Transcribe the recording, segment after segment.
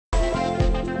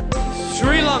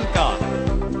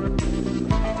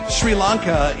Sri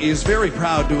Lanka is very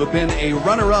proud to have been a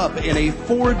runner-up in a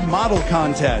Ford model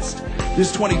contest.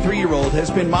 This 23-year-old has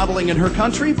been modeling in her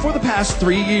country for the past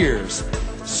 3 years.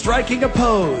 Striking a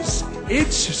pose,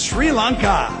 it's Sri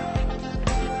Lanka.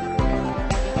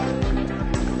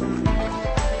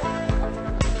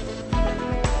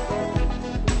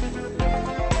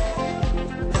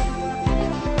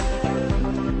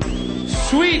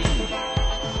 Sweden.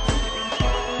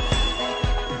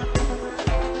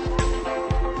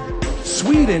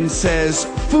 Sweden says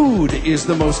food is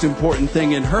the most important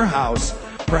thing in her house.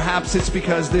 Perhaps it's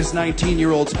because this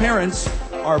 19-year-old's parents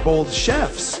are both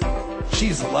chefs.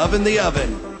 She's loving the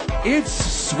oven. It's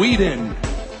Sweden.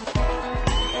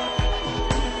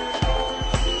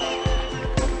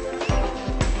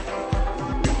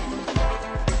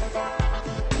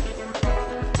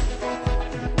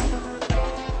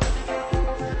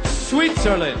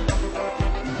 Switzerland.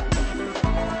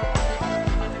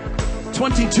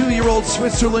 22-year-old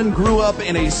Switzerland grew up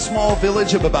in a small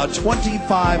village of about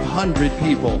 2,500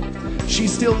 people. She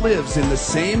still lives in the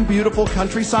same beautiful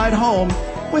countryside home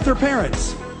with her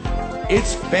parents.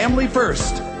 It's family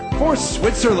first for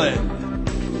Switzerland.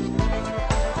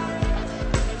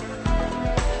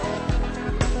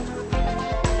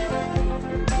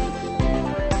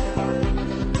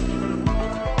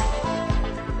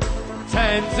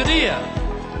 Tanzania.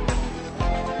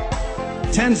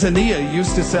 Tanzania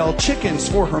used to sell chickens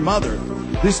for her mother.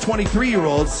 This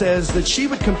 23-year-old says that she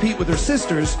would compete with her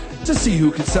sisters to see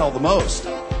who could sell the most.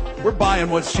 We're buying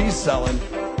what she's selling.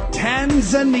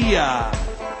 Tanzania.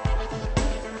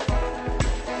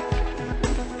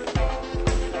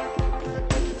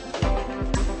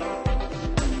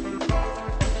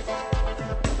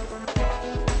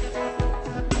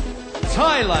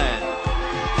 Thailand.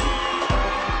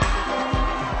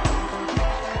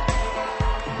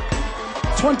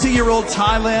 20-year-old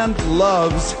Thailand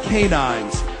loves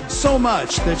canines so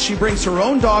much that she brings her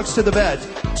own dogs to the vet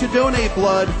to donate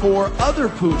blood for other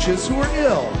pooches who are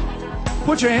ill.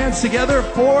 Put your hands together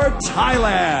for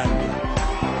Thailand.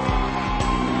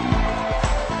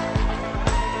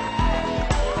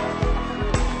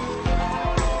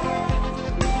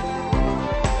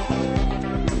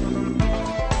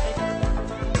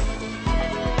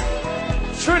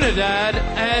 Trinidad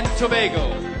and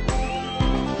Tobago.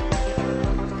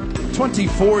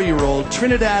 24-year-old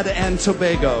Trinidad and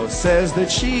Tobago says that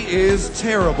she is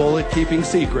terrible at keeping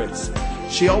secrets.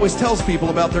 She always tells people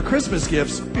about their Christmas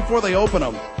gifts before they open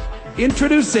them.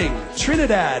 Introducing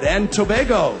Trinidad and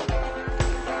Tobago.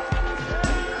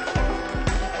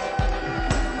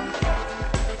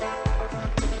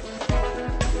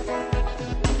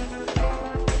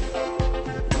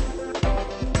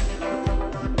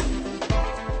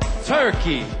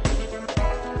 Turkey.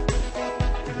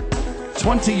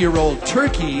 20-year-old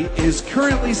Turkey is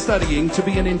currently studying to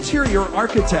be an interior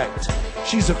architect.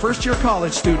 She's a first-year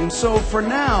college student, so for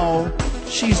now,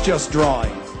 she's just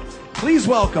drawing. Please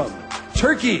welcome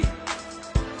Turkey.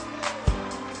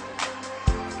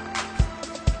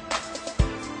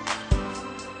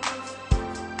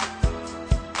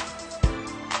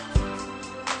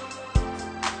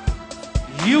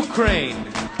 Ukraine.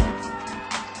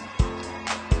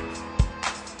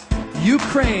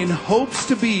 Ukraine hopes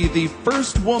to be the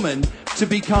first woman to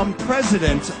become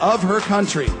president of her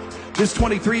country. This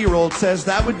 23-year-old says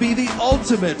that would be the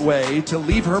ultimate way to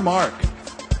leave her mark.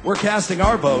 We're casting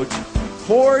our vote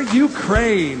for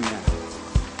Ukraine.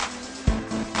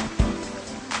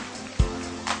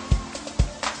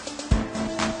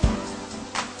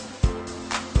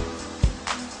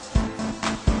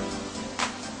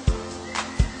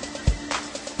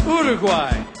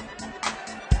 Uruguay.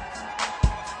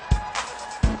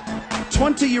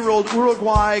 20-year-old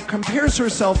Uruguay compares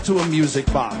herself to a music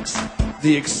box.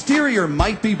 The exterior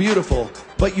might be beautiful,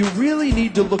 but you really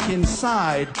need to look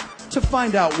inside to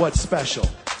find out what's special.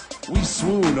 We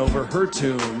swoon over her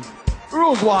tune.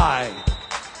 Uruguay.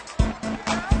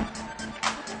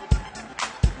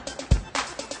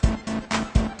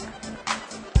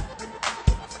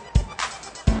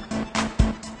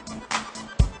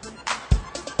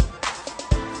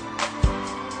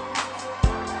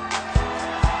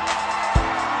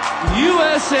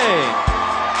 USA.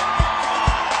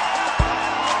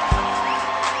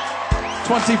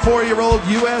 24-year-old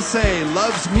USA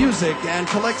loves music and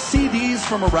collects CDs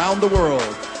from around the world.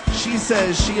 She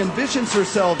says she envisions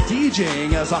herself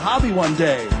DJing as a hobby one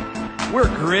day.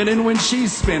 We're grinning when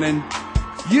she's spinning.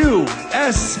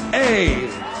 USA.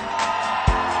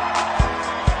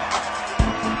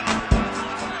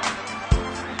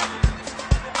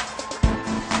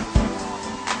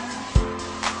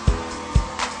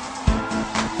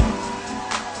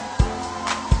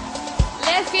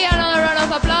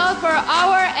 of applause for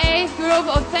our ace group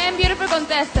of 10 beautiful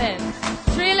contestants.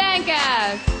 Sri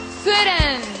Lanka,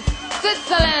 Sweden,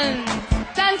 Switzerland,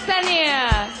 Tanzania,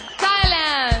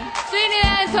 Thailand,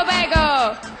 Trinidad and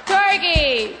Tobago,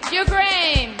 Turkey,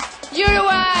 Ukraine,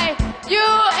 Uruguay,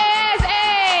 USA!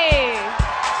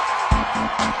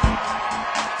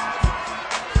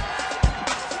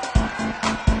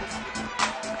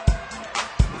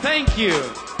 Thank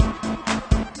you.